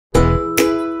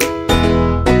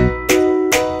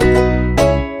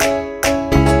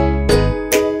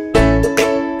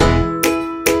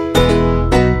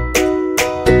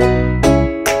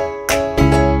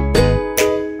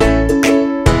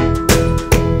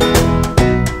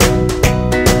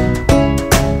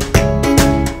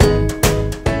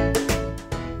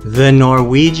The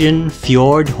Norwegian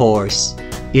Fjord Horse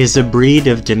is a breed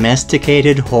of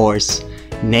domesticated horse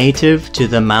native to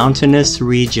the mountainous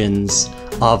regions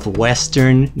of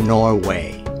western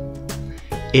Norway.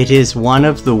 It is one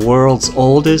of the world's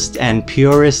oldest and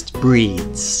purest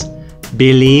breeds,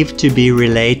 believed to be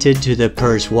related to the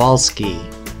Przewalski,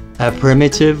 a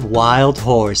primitive wild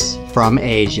horse from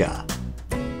Asia.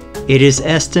 It is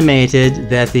estimated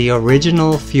that the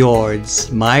original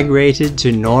fjords migrated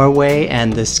to Norway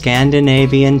and the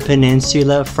Scandinavian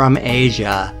peninsula from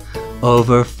Asia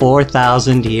over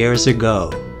 4,000 years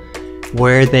ago,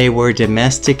 where they were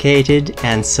domesticated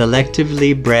and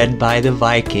selectively bred by the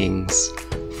Vikings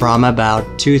from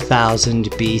about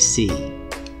 2000 BC.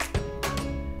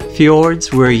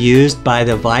 Fjords were used by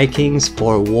the Vikings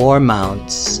for war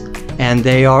mounts, and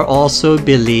they are also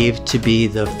believed to be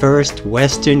the first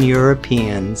Western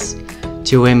Europeans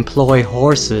to employ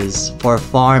horses for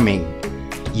farming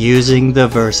using the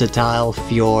versatile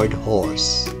fjord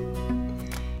horse.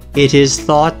 It is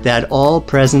thought that all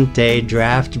present-day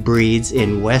draft breeds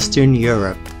in Western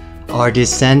Europe are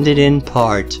descended in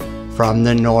part from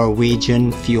the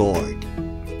Norwegian fjord.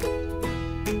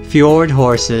 Fjord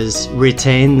horses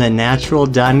retain the natural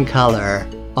dun color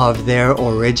of their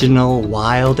original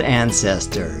wild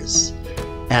ancestors,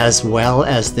 as well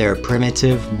as their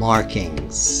primitive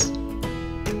markings.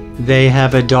 They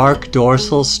have a dark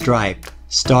dorsal stripe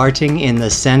starting in the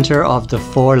center of the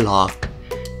forelock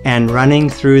and running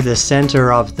through the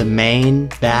center of the mane,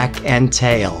 back, and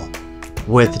tail,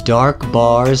 with dark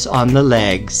bars on the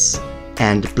legs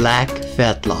and black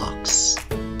fetlocks.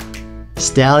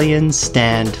 Stallions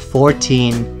stand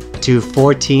 14 to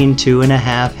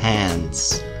 14.5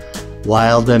 hands,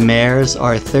 while the mares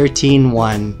are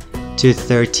 13.1 to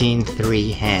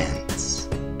 13.3 hands.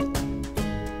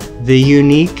 The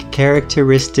unique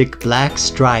characteristic black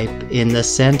stripe in the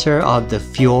center of the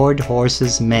fjord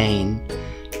horse's mane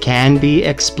can be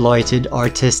exploited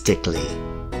artistically.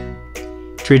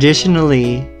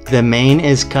 Traditionally, the mane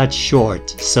is cut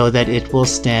short so that it will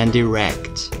stand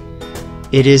erect.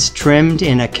 It is trimmed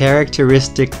in a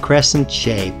characteristic crescent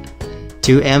shape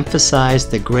to emphasize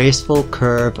the graceful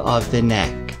curve of the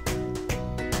neck.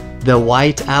 The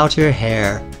white outer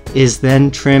hair is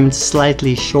then trimmed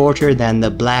slightly shorter than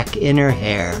the black inner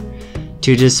hair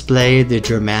to display the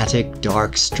dramatic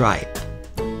dark stripe.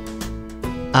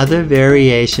 Other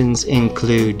variations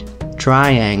include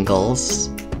triangles,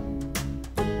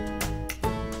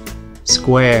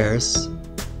 squares,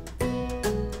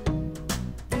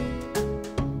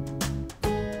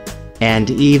 and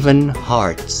even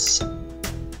hearts.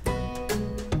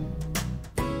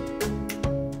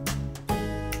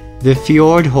 The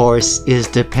fjord horse is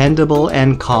dependable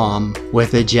and calm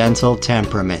with a gentle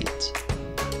temperament.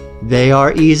 They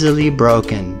are easily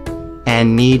broken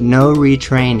and need no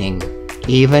retraining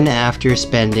even after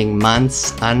spending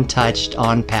months untouched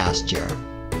on pasture.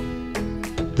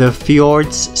 The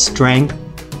fjord's strength,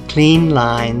 clean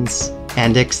lines,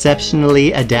 and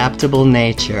exceptionally adaptable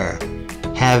nature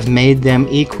have made them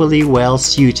equally well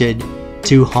suited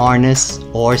to harness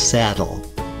or saddle.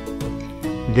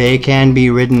 They can be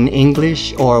ridden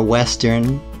English or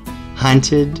Western,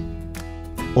 hunted,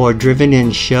 or driven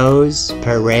in shows,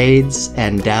 parades,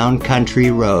 and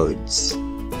down-country roads.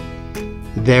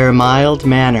 Their mild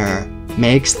manner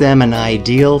makes them an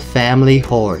ideal family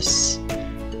horse,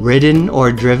 ridden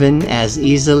or driven as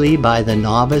easily by the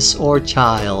novice or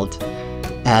child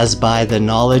as by the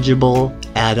knowledgeable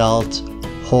adult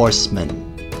horseman.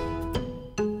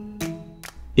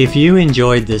 If you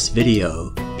enjoyed this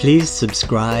video, please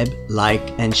subscribe, like,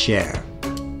 and share.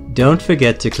 Don't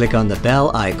forget to click on the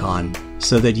bell icon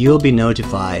so that you'll be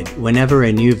notified whenever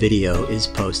a new video is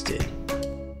posted.